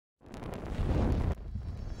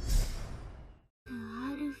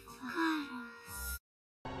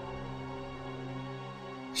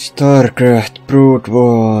Starcraft Brood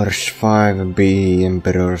Wars 5B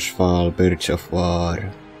Emperor's Fall Birds of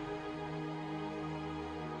War.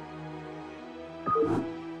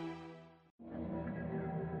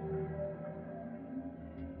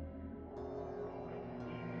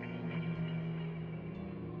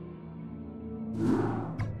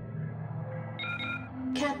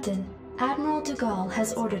 Captain, Admiral de Gaulle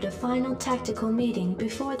has ordered a final tactical meeting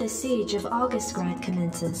before the siege of Augustgrad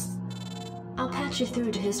commences. I'll patch you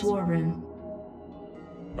through to his war room.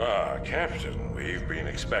 Ah, Captain, we've been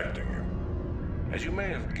expecting you. As you may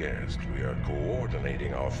have guessed, we are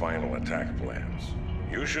coordinating our final attack plans.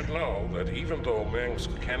 You should know that even though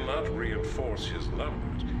Mengsk cannot reinforce his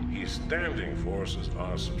numbers, his standing forces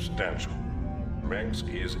are substantial.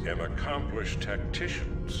 Mengsk is an accomplished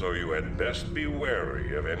tactician, so you had best be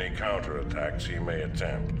wary of any counterattacks he may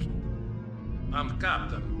attempt.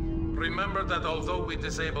 Captain, remember that although we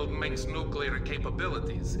disabled Mengsk's nuclear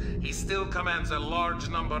capabilities, he still commands a large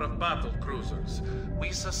number of battle cruisers.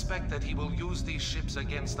 We suspect that he will use these ships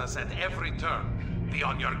against us at every turn. Be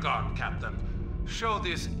on your guard, Captain. Show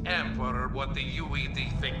this Emperor what the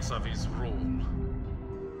UED thinks of his rule.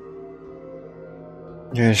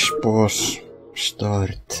 Yes, boss.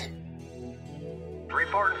 Start.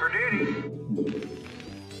 Reporting for duty.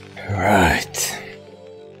 Right.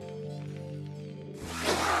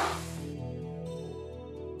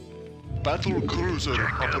 Battle cruiser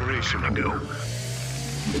operational. Go.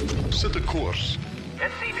 Set a course.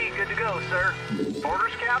 SCV good to go, sir.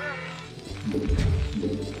 Orders, Captain?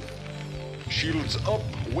 Shields up,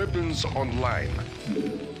 weapons online.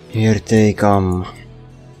 Here they come.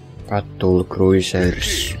 Battle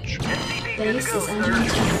cruisers. Base is under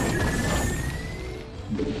attack.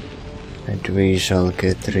 And we shall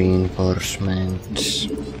get reinforcements.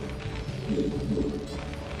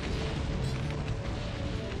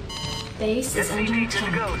 Base is under SCV good to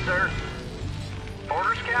attack. go, sir.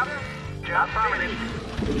 Orders, Captain? Job affirmative.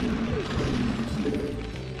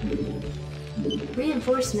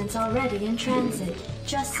 Reinforcements already in transit.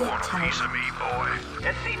 Just sit tight. Piece of me, boy.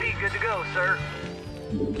 SCV good to go, sir.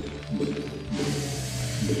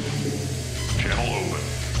 Channel open.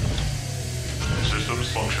 Systems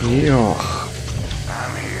functional. Joo.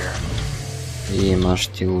 I'm here.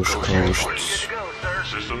 Viimasti uusi Good ghosts. to go, sir.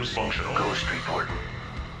 Systems functional. Ghost reporting.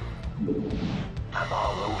 I'm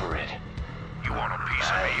all over it. You want a piece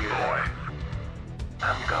of me, boy?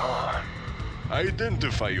 I'm gone.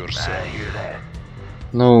 Identify I yourself. hear that.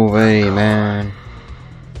 No way, man.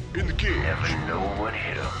 Engage. Never know what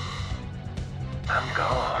hit him. I'm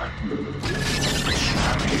gone.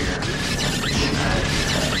 I'm here.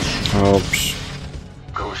 Oops.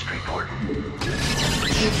 Ghost reporting.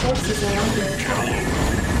 Your forces are under attack.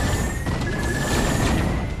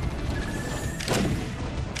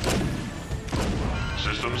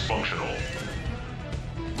 Systems functional.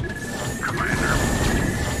 Commander.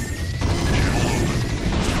 Channel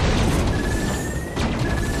open.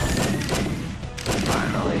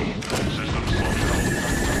 Finally. Systems functional.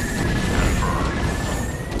 Confirmed.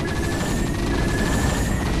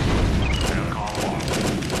 Intercom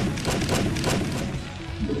locked.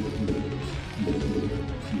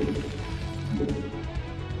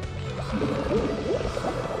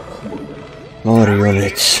 More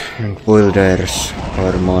units and builders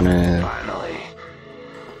for money. Finally.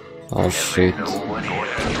 Oh shit. Know what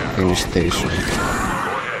hit him. Fill station. Go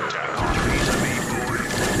ahead, Terran. Piece of me, boy.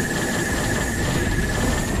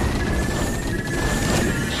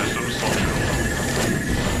 Systems functional.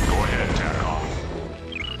 Go ahead, Terran.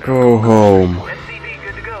 Go home. SCV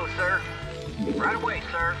good to go, sir. Right away,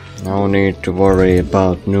 sir. No need to worry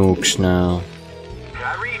about nukes now.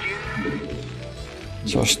 I read you.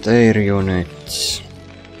 Just air units.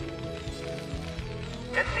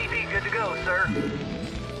 SCV good to go, sir.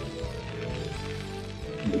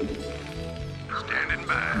 Standing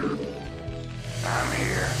by. I'm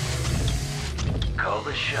here. Call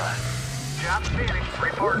the shot. Job's finished.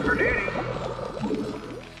 Reporting for duty.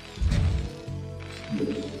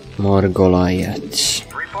 More Goliaths.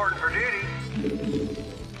 Reporting for duty.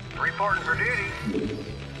 Reporting for duty.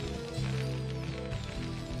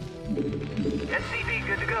 SCV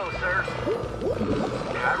good to go, sir.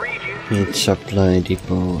 I read you. Need supply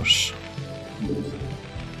depots.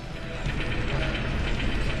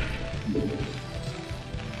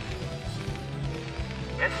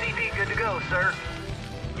 SCV good to go, sir.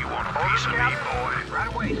 You want a piece of me, boy? Right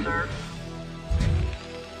away, sir.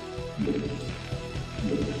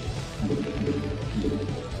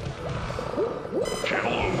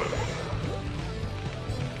 Channel open.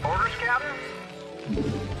 Orders, Captain?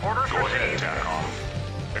 Orders Go ahead, received. Terran.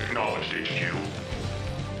 Acknowledged, HQ.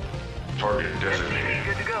 Target designated.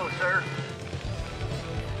 Good to go, sir.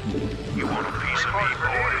 You want a piece of me,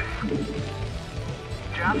 boy?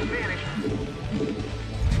 Job's finished.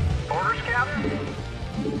 Orders, Captain?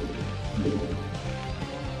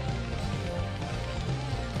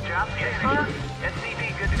 Job's finished. Sir? SCV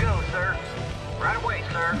good to go, sir. Right away,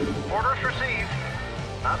 sir. Orders received.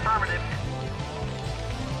 Affirmative.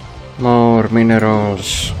 More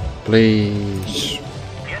minerals, please.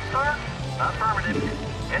 Yes, sir. Affirmative.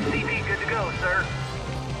 SCV good to go, sir.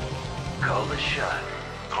 Call the shot.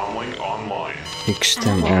 Comlink online. Fix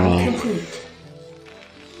them Upgrade all. complete.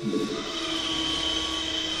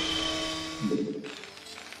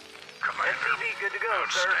 Commander. SCV good to go,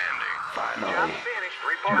 sir. Finally. Job finished.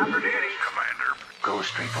 Report for duty. Commander.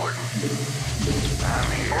 Ghost reporting.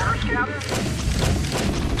 I'm here. Orders, Captain?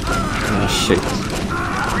 Oh shit.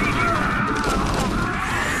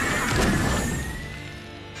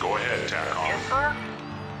 Go ahead, TACOM. Yes, sir.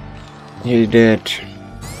 He dead.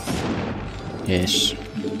 Yes.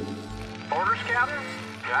 Orders, Captain?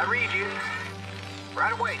 I read you.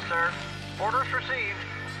 Right away, sir. Orders received.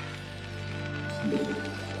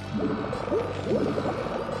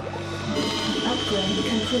 Upgrade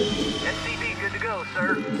complete. SCV good to go,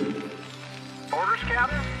 sir. Orders,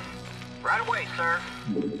 Captain? Right away, sir.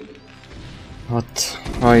 What?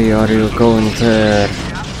 Why are you going there?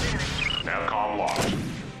 Job finished. TACOM locked.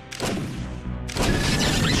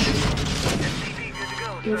 SCV good to go,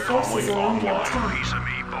 Your sir. forces are under attack. Piece of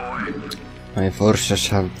me, boy. My forces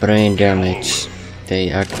have brain damage. They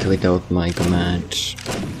act without my commands.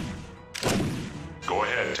 Go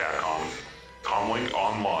ahead, TACOM. Comlink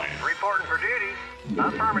online. Reporting for duty.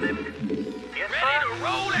 Affirmative. Yes, sir. Ready to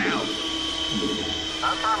roll out.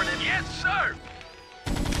 Affirmative. Yes, sir.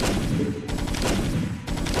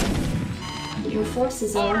 Your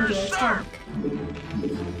forces are under attack.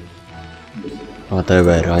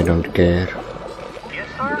 Whatever, I don't care. Yes,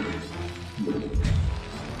 sir.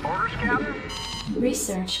 Orders, Captain?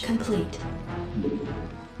 Research complete.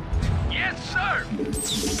 Yes, sir.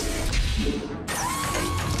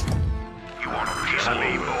 You want a piece of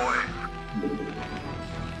me, boy?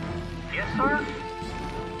 Yes, sir.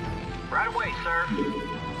 Right away, sir.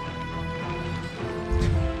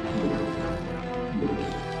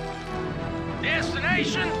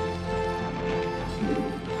 Destination?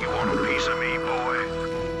 You want a piece of me, boy?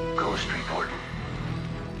 Ghost reporting.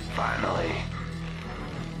 Finally.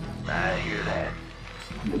 I hear that.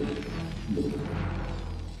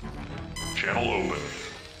 Channel open.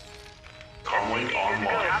 Comlink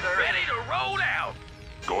online. Ready to roll out.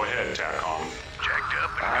 Go ahead, TACOM. Checked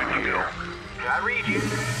up and ready to go. I read you.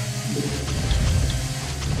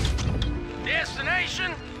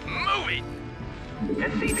 Destination, move it.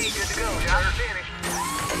 SCV good to go. Job's finished.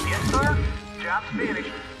 Yes, sir. Job's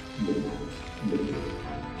finished.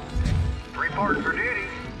 Reporting for duty.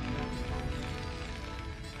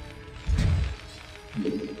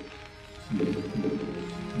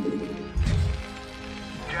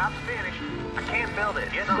 Job's finished. I can't build it.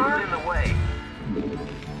 Yes, sir. In the way.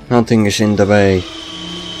 Nothing is in the way.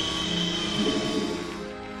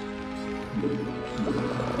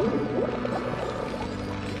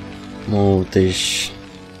 Move this.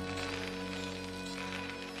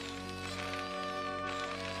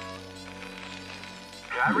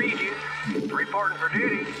 I read you. Reporting for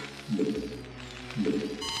duty.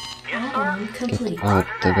 Yes, Add-on sir. complete. Out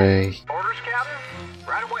the way. Orders, Captain?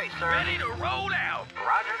 Right away, sir. Ready to roll out.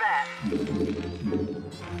 Roger that.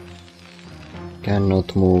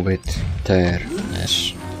 Cannot move it there.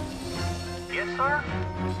 Yes. Yes, sir.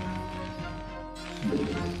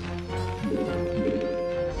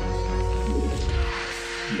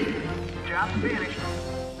 Job's finished.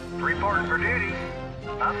 Reporting for duty.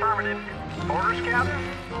 Affirmative. Orders,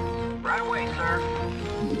 Captain? Right away, sir.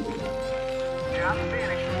 Job's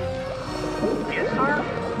finished. Yes, sir.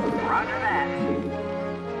 Roger that.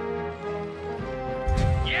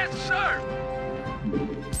 Yes, sir.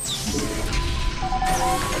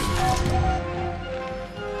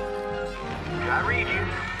 I read you.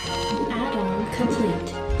 Add-on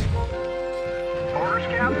complete. Orders,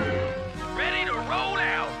 Captain? Ready to roll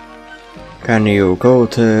out. Can you go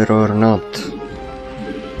there or not?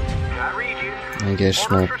 I read you. I guess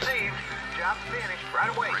Orders not. received. Job's finished.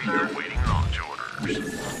 Right away, sir. Waiting launch orders.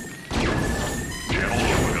 Channel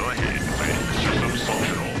open. Go ahead. System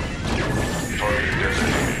functional. Target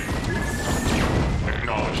designated.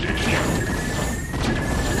 Acknowledged, HQ.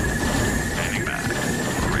 Heading back.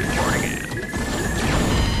 Reporting in.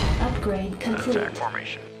 Upgrade complete.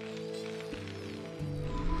 Formation.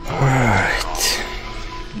 Right.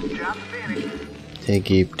 Job's finished. They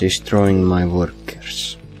keep destroying my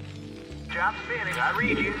workers. Job's finished. I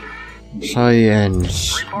read you.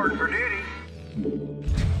 Science. Reporting for duty.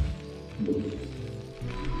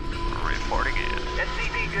 Reporting in.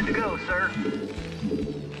 SCV good to go, sir.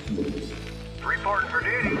 Reporting for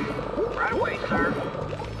duty. Right away, sir.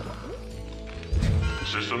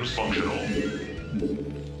 Systems functional.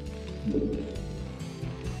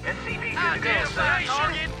 SCV good to go, sir.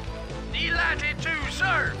 Target. Delighted to,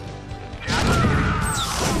 sir.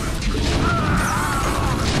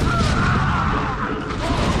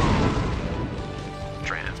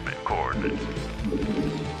 Transmit coordinates.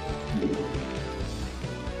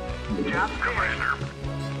 Commander.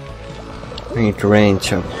 Need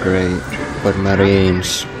range upgrade for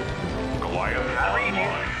Marines. Goliath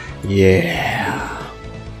online. Yeah.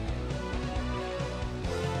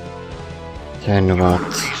 Then what?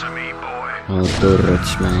 Piece of me, boy. More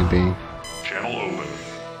turrets maybe. Channel open.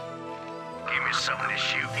 Give me something to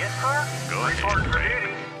shoot. Yes, sir. Go ahead. Reporting for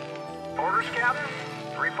duty. Orders, Captain.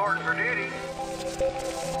 Reporting for duty.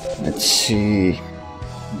 Let's see.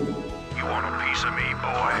 You want a piece of me,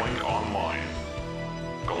 boy? Link online.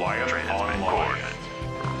 Goliath Transmit online. coordinates.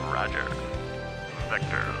 Roger.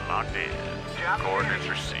 Vector locked in. Coordinates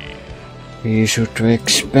received. We should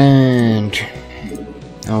expand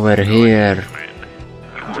over here.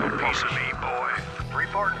 You want a piece of me, boy?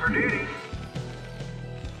 Reporting for duty.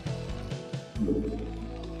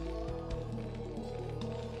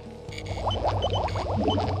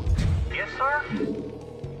 Yes, sir.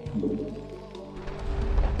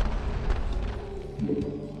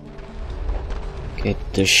 Get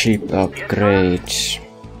the ship upgrades.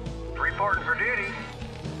 Reporting for duty.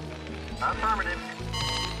 Affirmative.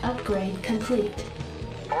 Upgrade complete.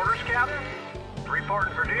 Orders, Captain.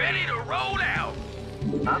 Reporting for duty. Ready to roll out.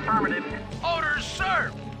 Affirmative. Orders,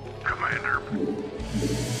 sir. Commander.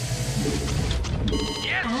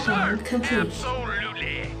 Yes, Add-on complete.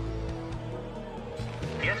 Absolutely.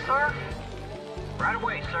 Yes, sir. Right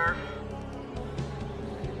away, sir.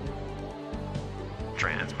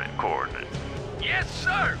 Transmit coordinates. Yes,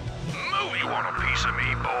 sir. Move. You want a piece of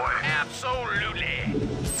me, boy? Absolutely.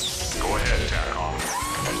 Go ahead, TACOM.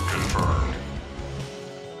 Confirmed.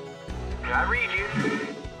 Can I read you?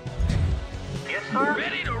 Yes, sir.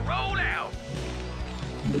 Ready to roll out.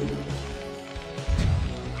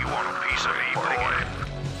 You want a piece of me, boy?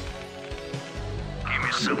 Give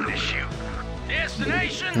me something to shoot.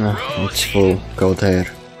 Destination. It's full. Go there.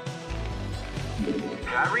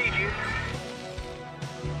 Can I read you?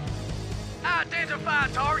 Identify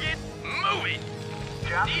target. Move it.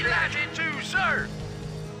 Delighted to, sir.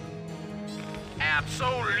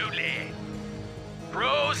 Absolutely.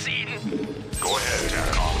 Proceeding. Go ahead,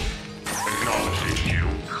 TACOM. Acknowledge HQ.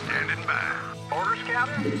 Standing by. Orders,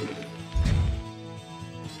 Captain.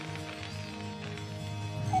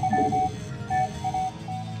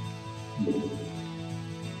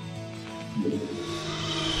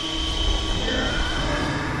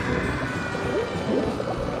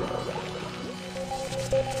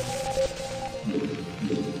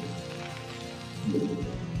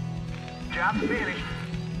 Job's finished.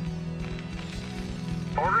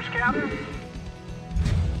 Orders, Captain.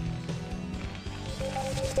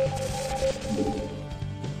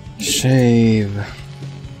 Save.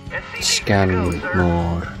 SCV Scan good to go, sir.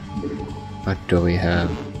 more. What do we have?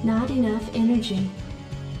 Not enough energy.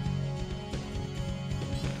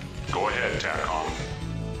 Go ahead, TACOM.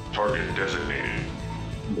 Target designated.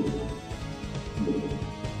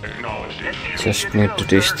 Acknowledge HQ. Just need to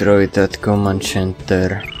destroy that command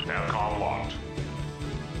center. TACOM locked.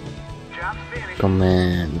 Job's finished.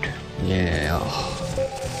 Command. Yeah.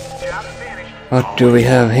 Job's finished. What do we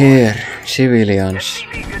have here? Civilians.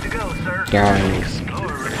 SCV good to go, sir. Dying.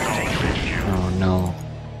 Explorer reporting. Oh no.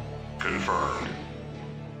 Confirmed.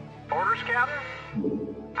 Orders,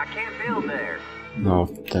 Captain. I can't build there. Not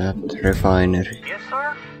that refinery. Yes,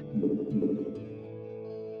 sir.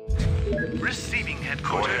 Receiving Go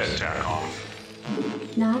headquarters. ahead,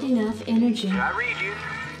 TACOM. Not enough energy. Can I read you?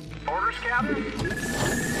 Orders, Captain.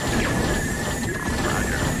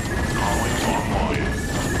 Comlinks online.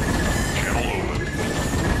 Channel open.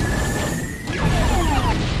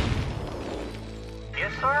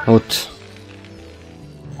 Yes, sir. Out.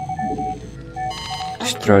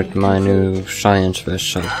 Destroyed my new science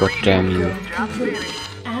vessel. God damn you. Upgrade complete.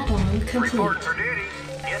 Add-on complete. Report for duty.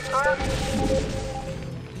 Yes, sir.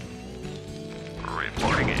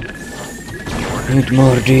 Reporting in. Need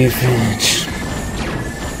more defense.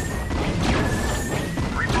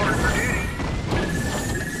 Report for duty.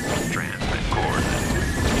 Transmit coordinates.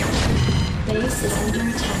 Base is under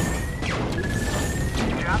attack.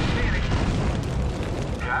 Job finished.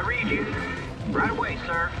 Can I read you? Right away,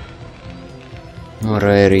 sir. More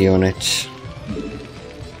air units.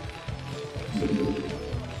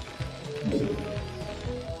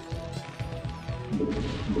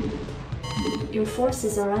 Your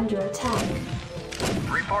forces are under attack.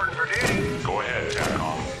 Reporting for duty. Go ahead,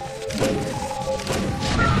 TACOM.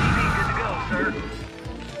 SCV good to go, sir.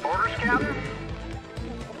 Orders, Captain?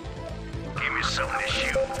 Give me something to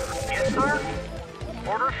shoot. Yes, sir.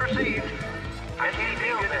 Orders received. SCV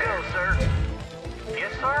good to go, sir.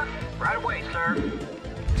 Yes, sir. Right away, sir.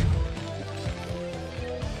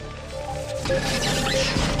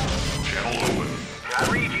 Channel open. I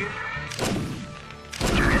read you.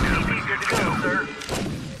 SCV good to go, sir.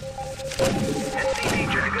 SCV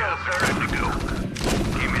good to go, sir. Good to go.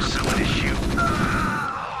 Give me something to shoot.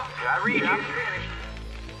 I read you. Finished.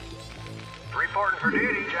 Reporting for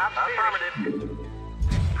duty. Job affirmative.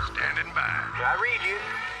 Standing by. I read you.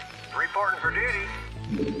 Reporting for duty.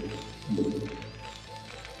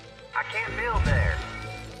 I can't build there.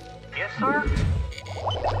 Yes, sir.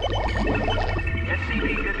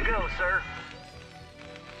 SCV good to go, sir.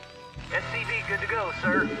 SCV good to go,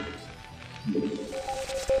 sir.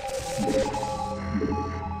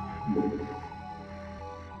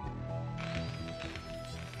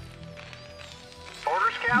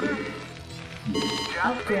 Orders, Captain?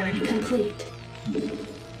 Job Upgrade finished. complete.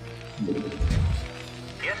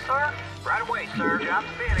 Yes, sir. Right away, sir. Job's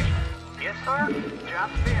finished. Yes, sir.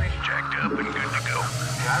 Job's finished. Jacked up and good to go.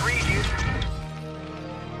 I read you.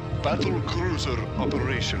 Battle cruiser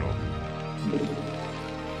operational.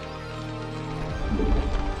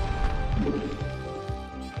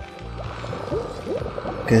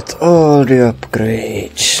 Get all the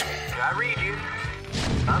upgrades. I read you.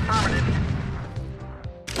 Affirmative.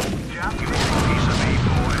 Job's finished. Piece of me,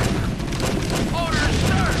 boy. Orders,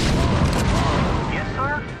 sir. Yes,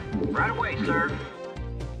 sir. Right away, sir.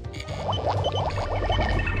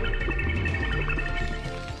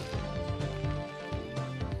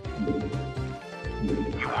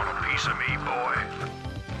 You want a piece of me, boy?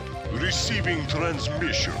 Receiving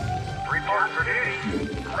transmission. Report for duty.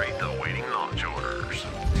 Rate the waiting launch orders.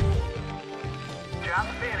 Job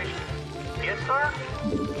finished. Yes, sir.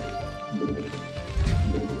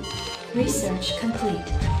 Research complete.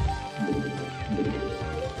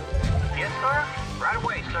 Yes, sir. Right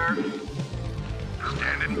away, sir.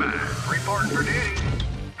 Standing by. Reporting for duty.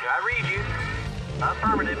 I read you.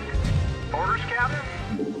 Affirmative. Orders, Captain?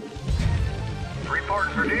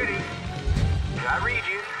 Reporting for duty. I read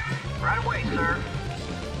you. Right away, sir.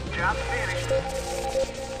 Job finished.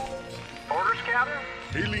 Orders, Captain?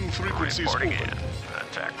 Hailing frequencies open.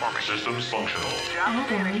 Attack Systems functional. Job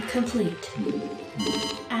Add-on finished. complete.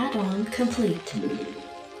 Add-on complete.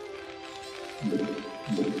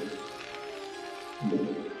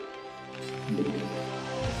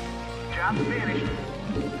 Job finished.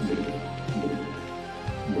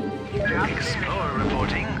 Job finished.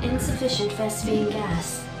 Reporting. Insufficient Vespine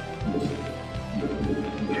gas.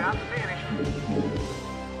 Job finished.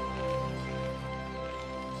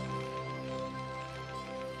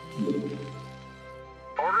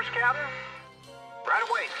 Orders, Captain? Right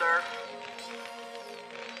away, sir.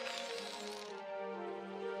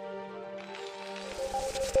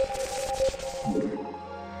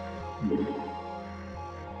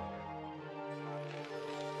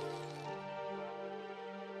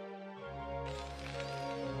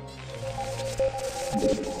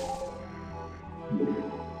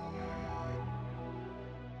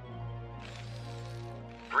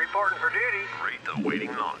 Reporting for duty. Read the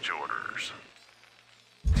waiting launch orders.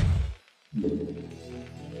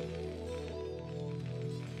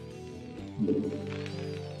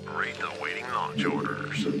 Read the waiting launch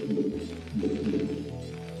orders.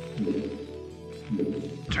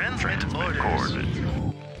 Transmit orders.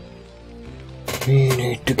 We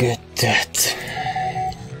need to get that.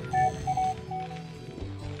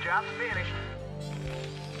 Job's finished.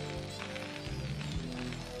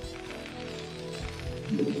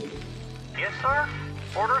 Yes, sir.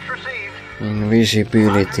 Orders received.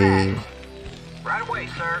 Invisibility. Right away,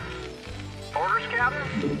 sir. Orders,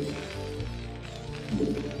 Captain?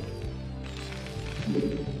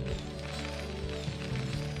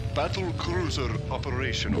 Battle cruiser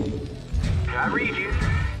operational. I read you.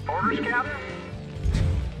 Orders, Captain?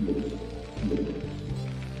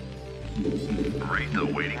 Read the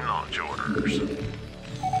waiting launch orders.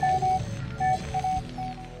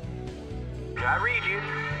 I read you.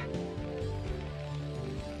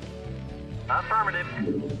 Affirmative.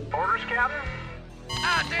 Orders, Captain?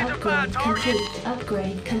 Upgrade complete.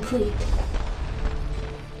 Upgrade complete.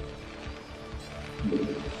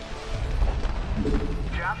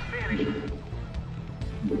 Job's finished.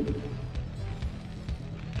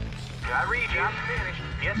 I read you. Job's finished.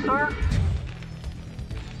 Yes, sir.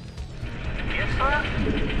 Yes,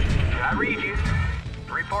 sir. I read you.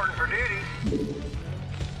 Reporting for duty.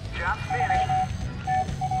 Job's finished.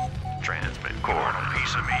 Transmit core. A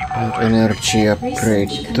piece of me, And boy. energy upgrade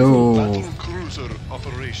too. Battle cruiser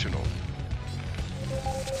operational.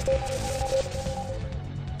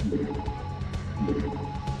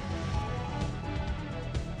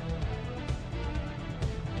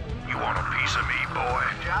 You want a piece of me, boy?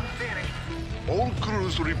 Job's finished. All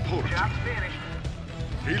crews reporting. Job's finished.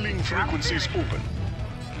 Hailing frequencies open.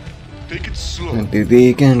 Take it slow. Maybe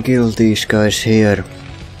we can kill these guys here.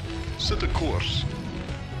 Set a course.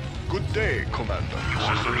 Good day, Commander.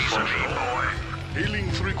 Systems functional. Boy. Hailing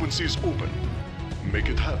frequencies open. Make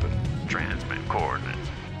it happen. Transmit coordinates.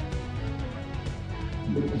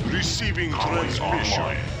 Receiving Calling transmission.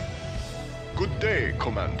 online. Good day,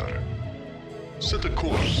 Commander. Set a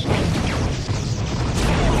course.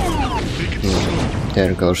 Take it slow.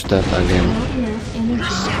 There goes that again. Not enough energy.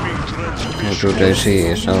 Receiving How transmission. do they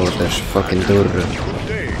see us? Oh, there's fucking turret. Good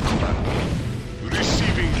day, Commander.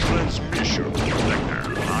 Receiving transmission.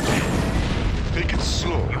 Vector, locked in. Take it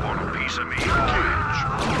slow. You want a piece of me, boy? Engage.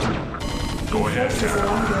 Go ahead, Forces are Terran.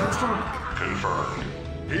 under attack. Confirmed.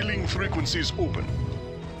 Hailing frequencies open.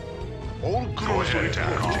 All Go crews ahead,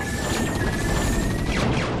 reporting. TACOM.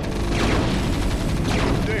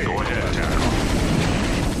 Good day. Go ahead, TACOM.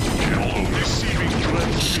 Channel open. Receiving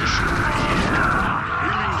transmission.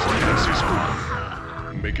 Hailing frequencies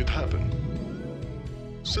open. Make it happen.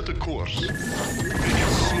 Set a course. Take it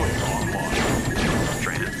slow.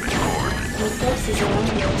 Transmit coordinates. Your forces are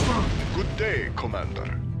under attack. Good day, Commander.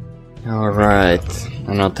 Alright,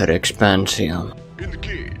 another expansion.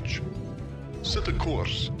 Engage. Set a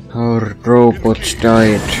course. Our robots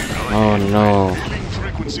died. Oh no. Hailing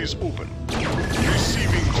frequencies open.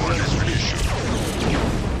 Receiving transmission.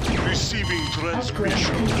 Receiving Upgrade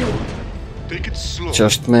transmission. complete. Take it slow.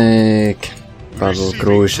 Just make battle Receiving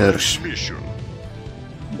cruisers. transmission.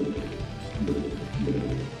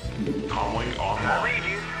 Comlink I online. read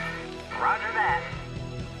you. Roger that.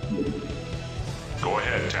 Go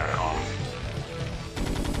ahead, TACOM.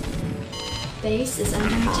 Base is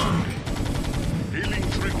under attack. Hailing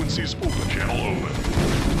frequencies open. Channel open.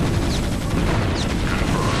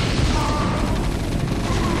 Confirmed.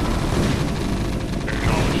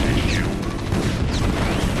 Acknowledge HQ.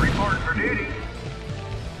 Report for duty.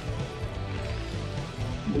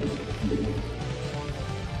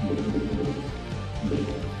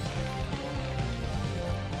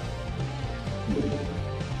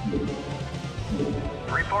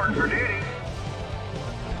 Report for duty.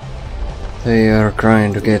 They are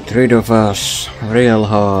trying to get rid of us real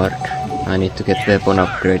hard. I need to get weapon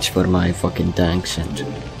upgrades for my fucking tanks and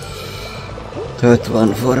that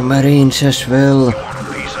one for marines as well. Want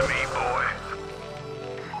a piece of me, boy?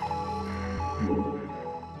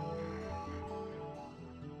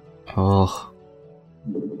 Oh,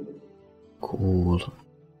 cool.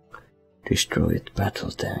 Destroyed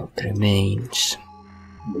battle tank remains.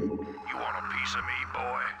 You want a piece of me,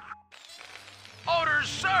 boy? Orders,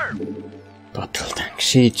 sir! Battle tank,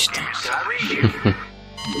 siege tank. I read you.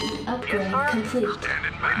 Upgrade complete.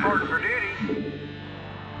 Standing by. Report for duty.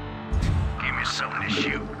 Give me something to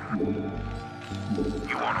shoot.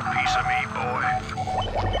 You want a piece of me, boy?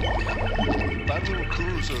 Battle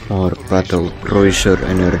cruiser. More battle cruiser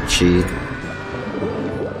energy.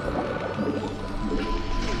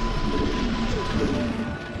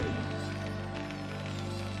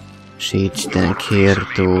 Siege tank here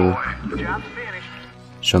too. Job's finished.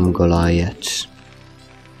 Some Goliaths.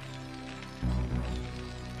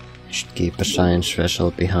 Should keep a science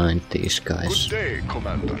vessel behind these Good guys. day,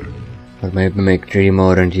 Commander. Or maybe make 3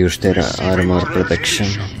 more and use their armor protection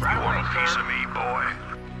Right want a piece of me, boy?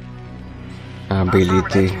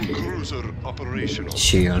 ability. Battle cruiser operational.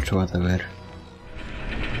 Shield, whatever.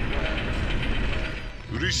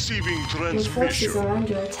 Receiving Your forces transmission. are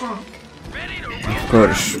under attack. Of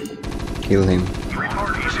course. Kill him.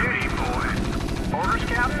 Report for duty, boy. Orders,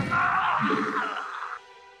 Captain?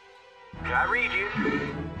 I read you.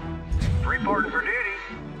 Reporting for duty.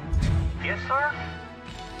 Yes, sir?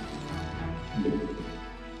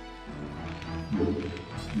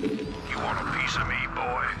 You want a piece of me,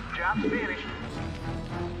 boy? Job's finished.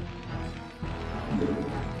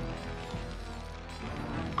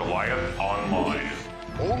 Goliath online.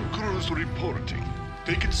 All crews reporting.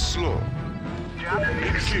 Take it slow. Job's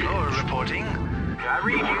finished. Engage. Reporting. I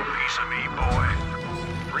read you. A piece of me, boy.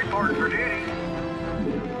 Reporting for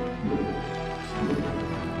duty.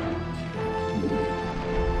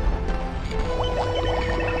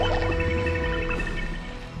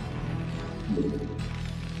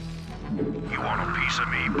 You want a piece of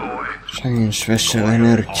me, boy? Science vessel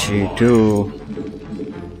energy too.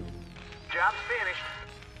 Job's finished.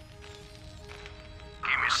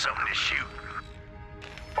 Give me something to shoot.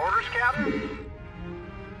 Orders, Orders, Captain?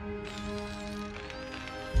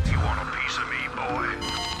 You want a piece of me, boy?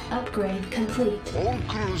 Upgrade complete. All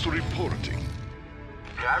crews reporting.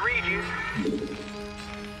 I read you.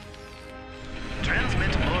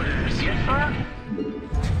 Transmit orders. Yes, sir?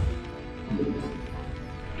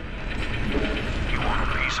 You want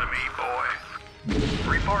a piece of me, boy?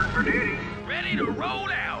 Reporting for duty. Ready to roll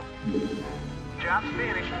out. Job's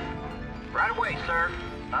finished. Right away, sir.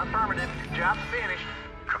 Affirmative. Job's finished.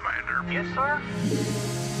 Commander, Yes, sir?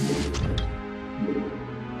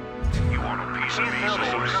 you want a piece of me?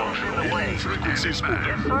 Systems functional. Frequencies Stand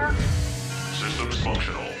open. back. Yes, sir? Systems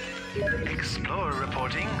functional. Explorer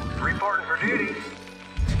reporting. Reporting for duty.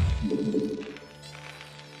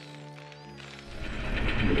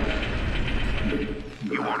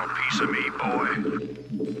 You want a piece of me, boy?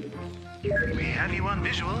 We have you on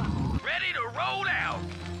visual. Ready to roll out.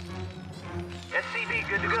 SCV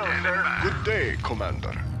good to go, Standing sir. by. Good day,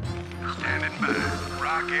 Commander. Standing by.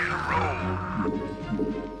 Rock and roll.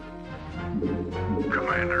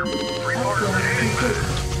 Commander, Reporting for duty.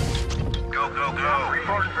 go, go, go.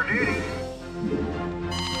 Reporting for duty.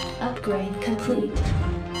 Upgrade complete.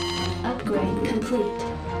 Upgrade complete.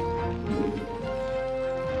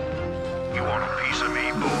 You want a piece of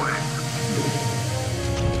me, boy?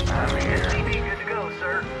 I'm here. SCV good to go,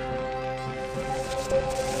 sir.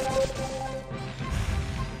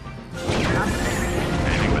 Job's finished.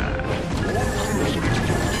 Standing by. Upgrade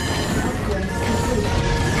complete.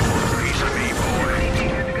 Piece of me, boy. SCV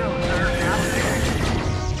good to go, sir. Job's finished.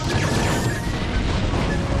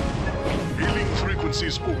 Healing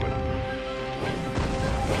frequencies open.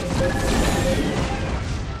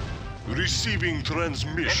 Receiving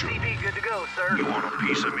transmission. SCV good to go, sir. You want a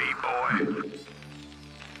piece of me, boy?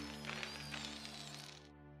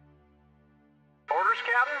 Orders,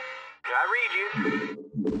 Captain? I read you.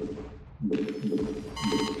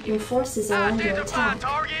 Your forces are under Identify attack.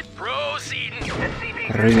 target. Proceeding. SCV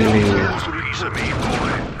good Really? to go, sir. A piece of me,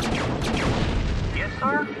 boy. Yes,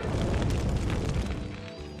 sir?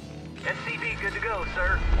 SCV good to go,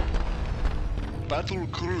 sir. Battle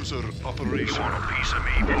cruiser You operation. want a piece of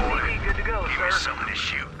me, boy? SCV good to go, Give me sir. something to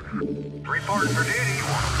shoot. Reporting for duty. You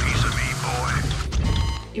want a piece of me, boy?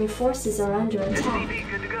 Your forces are under attack. SCV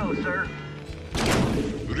good to go, sir.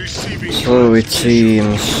 Receiving So it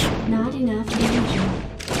transmission. seems. Not enough energy.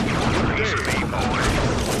 Piece of me, boy.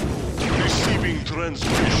 Receiving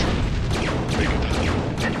transmission. Make it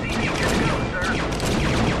happen. SCV good to go, sir.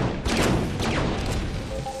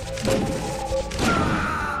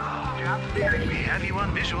 Job's finished. We have you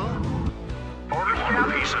on visual. Orders, Want a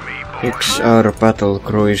Captain? piece of me, boy? 6 are battle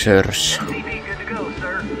cruisers. SCV good to go,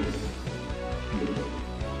 sir.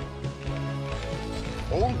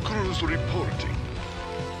 All crews reporting.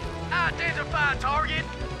 Identify target.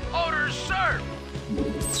 Orders, sir.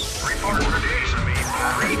 Reporting for duty. Piece of me, I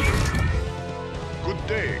read you. Good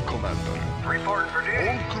day, Commander. Reporting for duty.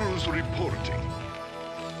 All crews reporting.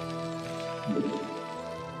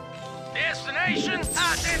 Destination.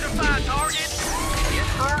 Identify target. Yes,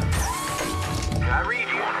 sir? I read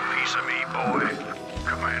You you. want a piece of me, boy?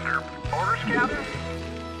 Commander, Orders, Captain?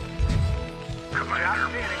 Commander.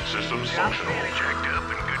 Job finished. Systems Job functional. finished. Checked up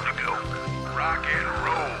and good to go. Rock and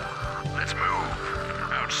roll. Let's move.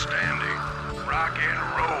 Outstanding. Rock and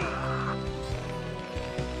roll.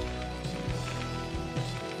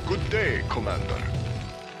 Good day, Commander.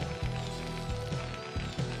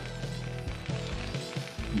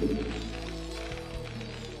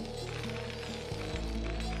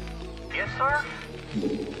 Yes, sir?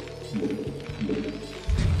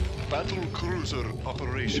 Battle cruiser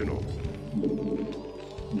operational.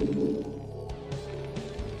 Give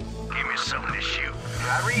me something to shoot.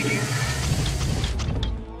 I read you.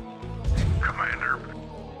 Commander,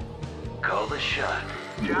 Call the shot.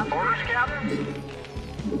 Job orders, Captain?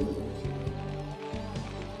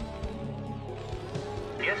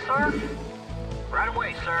 Yes, sir? Right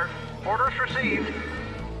away, sir. Orders received.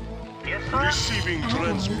 Yes, sir? Receiving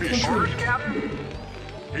transmission. Orders, Captain?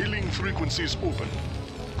 Healing frequencies open.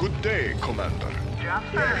 Good day, Commander. Job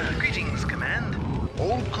finished. Greetings, Command.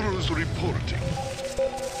 All crews reporting.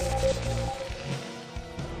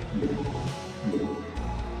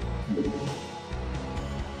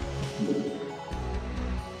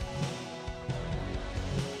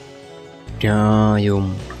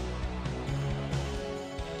 Jajum.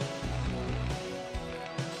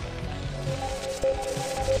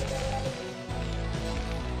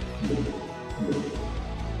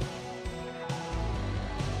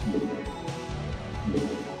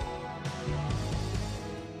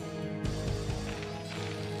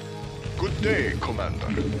 Good day, Commander.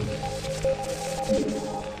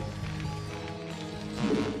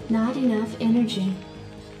 Not enough energy.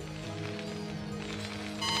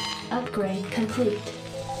 Upgrade complete.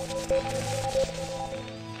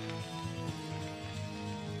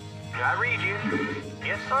 I read you.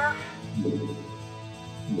 Yes, sir?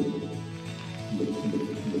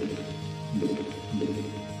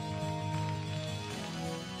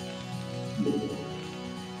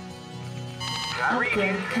 I read you.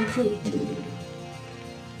 Upgrade complete.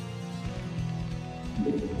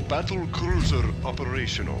 Battle cruiser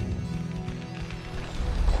operational.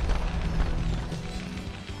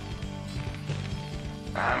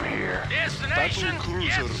 I'm here. Destination? Battle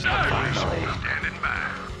cruiser Yes, sir. operational. Standing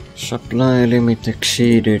by. Supply limit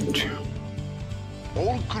exceeded.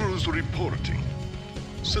 All crews reporting.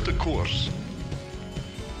 Set a course.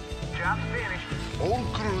 Job's finished. All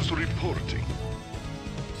crews reporting.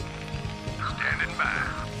 Standing by.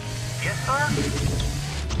 Yes,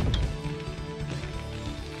 sir?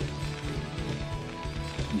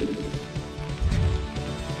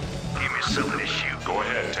 Give me something to shoot. Go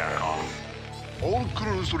ahead, Terran. All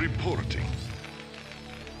crews reporting.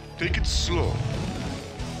 Take it slow.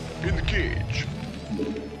 Engage.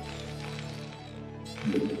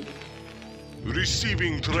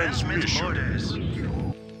 Receiving Transmit transmission. orders.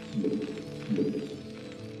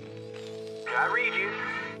 I read you.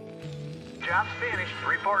 Job's finished.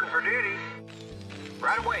 Reporting for duty.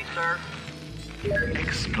 Right away, sir.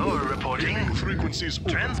 Explorer reporting. Hailing frequencies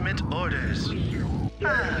open. Transmit orders.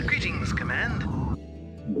 Greetings, Command.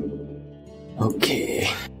 Okay.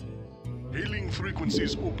 Hailing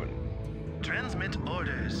frequencies open. Transmit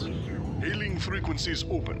orders. Hailing frequencies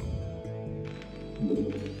open.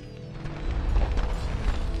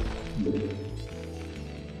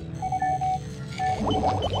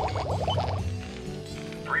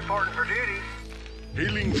 Reporting for duty.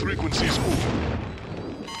 Hailing frequencies open.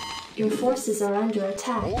 Your forces are under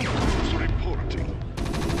attack. All crews reporting.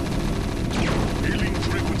 Hailing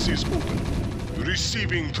frequencies open.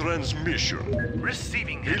 Receiving transmission.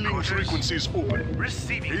 Receiving Hailing headquarters. frequencies open.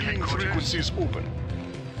 Receiving Hailing headquarters. frequencies open.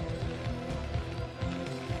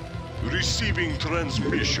 Receiving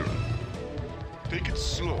transmission. Take it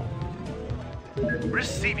slow.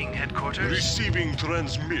 Receiving headquarters. Receiving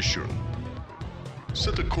transmission.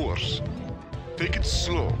 Set a course. Take it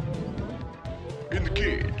slow.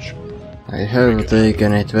 Engage. I have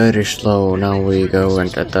taken it very slow. Now we go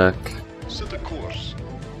and attack. Set a course.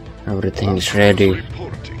 Everything's ready.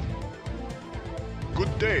 Reporting.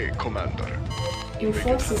 Good day, Commander. Your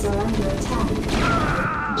forces are under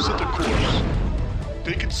attack. Set a course.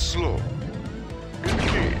 Take it slow.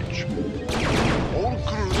 Engage. All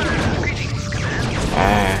crews. Greetings,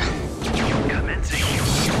 Command. Commencing.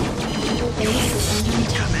 Your base is under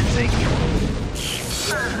attack. Commencing.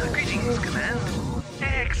 Greetings, Command.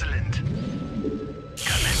 Excellent.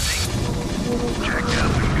 Commencing. Jacked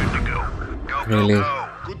up and good to go. Go, Really? go, go.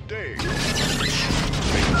 Good day.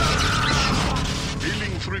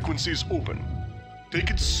 Hailing frequencies open. Take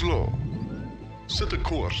it slow. Set a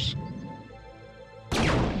course.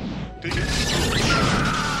 Take it slow.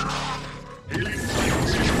 Hailing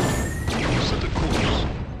frequencies open. Set a course.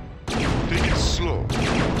 Take it slow.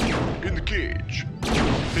 Engage.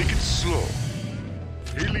 Take it slow.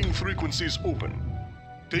 Hailing frequencies open.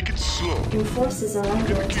 Take it slow. Your forces are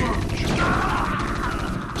under attack. Engage.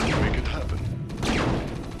 Make it happen.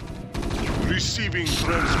 Receiving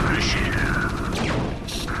transmission.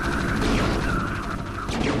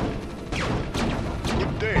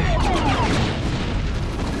 Good day.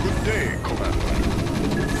 Good day, Commander.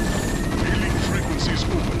 Hailing frequencies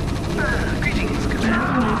open. Greetings,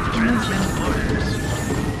 Command. Transmit orders.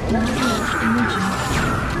 Not enough energy.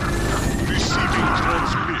 Receiving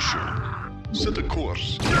transmission. Set a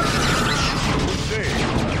course. Good day.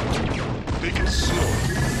 Take it slow.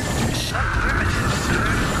 Affirmative, sir.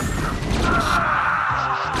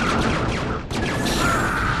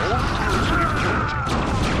 All crews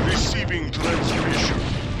reporting. Receiving transmission.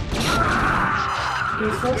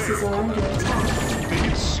 Your forces are under attack. Take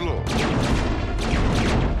it slow.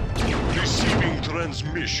 Receiving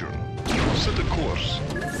transmission. Set a course.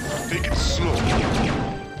 Take it slow.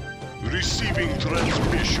 Receiving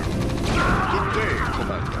transmission. Good day,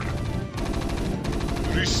 Commander.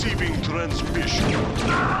 Receiving transmission.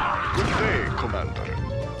 Good day, Commander.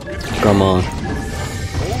 Come on. All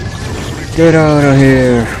crews Get out of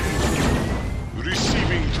here.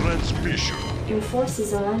 receiving transmission. Your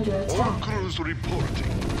forces are under All attack. crews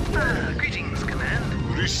reporting. Greetings,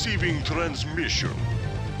 Command. Receiving transmission.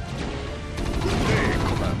 Good day,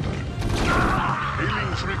 Commander.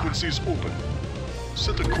 Hailing frequencies open.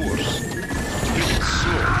 Set a course. Take it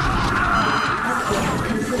slow.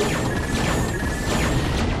 Upgrade complete.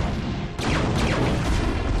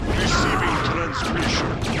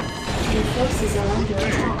 forces are under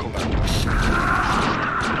attack.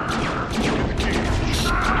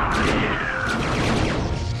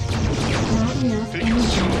 Not enough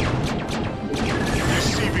energy.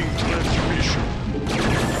 Receiving transmission.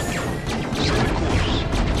 Set a course.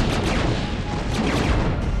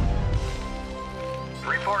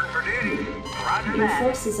 Reporting for duty. Roger Your that.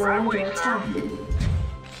 forces are Right under away, sir. attack.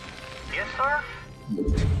 Yes, sir?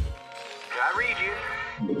 I read you.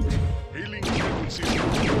 Hailing frequencies.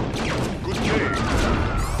 Good day.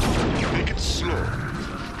 Make it slow.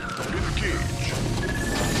 Engage.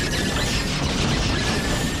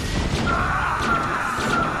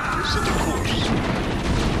 Set a course.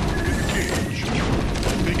 Engage.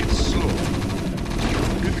 Make it slow.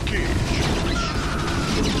 Engage.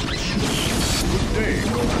 Good day,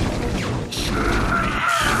 Commander.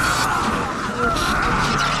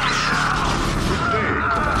 Good day,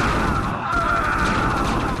 Commander.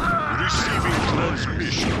 Receiving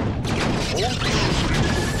transmission. All crews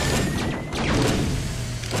report.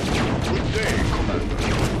 Good day, Commander.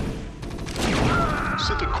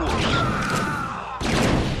 Set a course.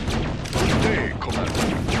 Good day, Commander.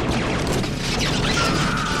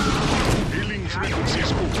 Hailing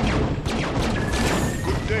frequencies open.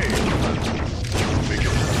 Good day, Commander. Make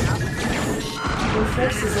it. Your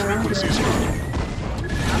forces are under Frequencies attack.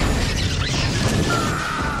 open.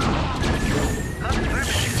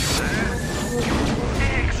 Affirmative, sir.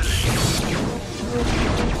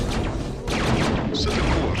 Excellent. Set a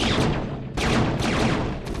course.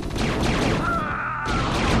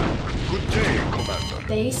 Good day, Commander.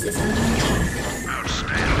 Base is under attack.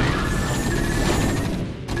 Outstanding.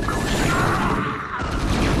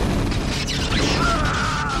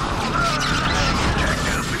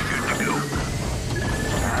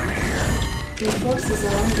 Your forces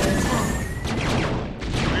are under attack.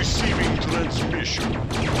 Receiving transmission.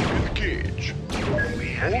 Engage. We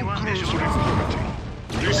have you All on crews visual.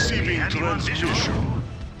 reporting. Receiving have you on visual? transmission.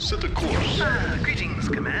 Set a course. Greetings,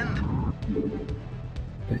 Command.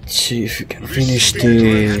 Let's see if we can finish Have you on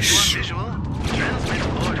this. visual?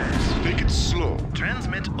 Transmit orders. Make it slow.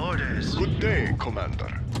 Transmit orders. Good day,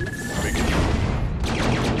 Commander. Make it.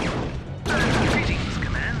 Greetings,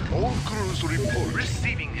 Command. All crews report.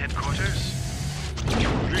 Receiving headquarters.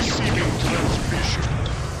 Receiving transmission.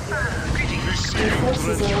 Greetings. Your Receiving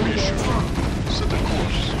forces are under transmission. attack. Set a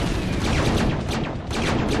course.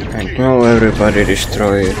 And now everybody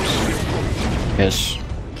destroyed. Yes.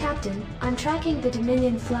 Captain, I'm tracking the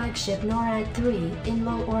Dominion flagship NORAD-3 in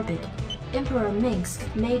low orbit. Emperor Minsk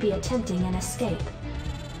may be attempting an escape.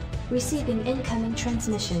 Receiving incoming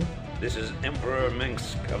transmission. This is Emperor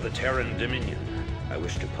Minsk of the Terran Dominion. I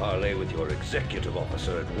wish to parley with your executive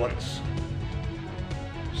officer at once.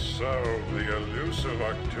 So, the elusive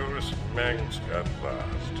Arcturus Minsk at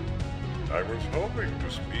last. I was hoping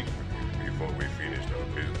to speak with you before we finished our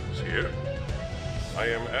business here. I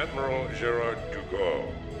am Admiral Gerard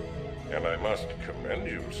Dugas, and I must commend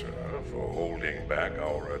you, sir, for holding back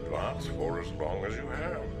our advance for as long as you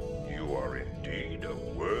have. You are indeed a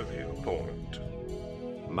worthy opponent.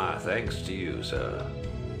 My thanks to you, sir.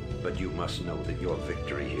 But you must know that your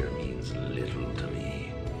victory here means little to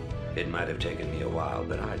me. It might have taken me a while,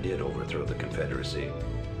 but I did overthrow the Confederacy.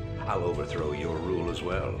 I'll overthrow your rule as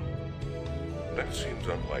well. That seems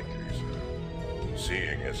unlikely, sir,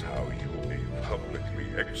 seeing as how you will be publicly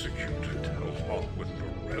executed along with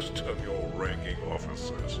the rest of your ranking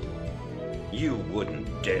officers. You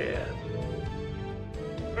wouldn't dare.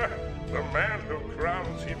 The man who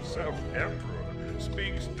crowns himself emperor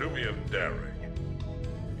speaks to me of daring.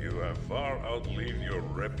 You have far outlived your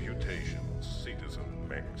reputation, citizen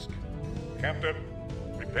Minsk. Captain,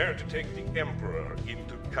 prepare to take the emperor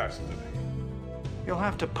into custody. You'll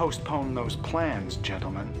have to postpone those plans,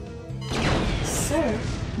 gentlemen. Sir,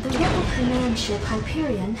 the rebel command ship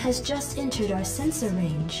Hyperion has just entered our sensor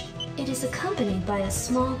range. It is accompanied by a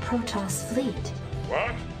small Protoss fleet.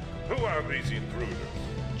 What? Who are these intruders?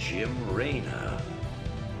 Jim Raynor?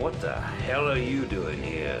 What the hell are you doing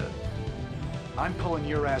here? I'm pulling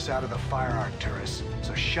your ass out of the fire, Arcturus,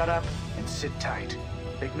 so shut up and sit tight.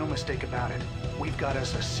 Make no mistake about it, we've got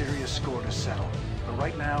us a serious score to settle. But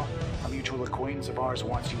right now, a mutual acquaintance of ours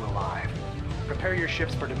wants you alive. Prepare your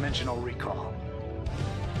ships for dimensional recall.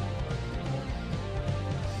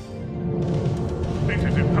 This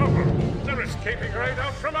is improper. They're escaping right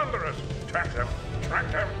out from under us. Track them.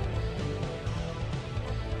 Track them.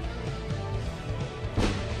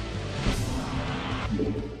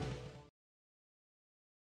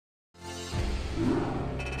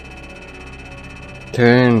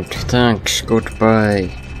 Thanks, goodbye.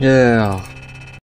 Yeah.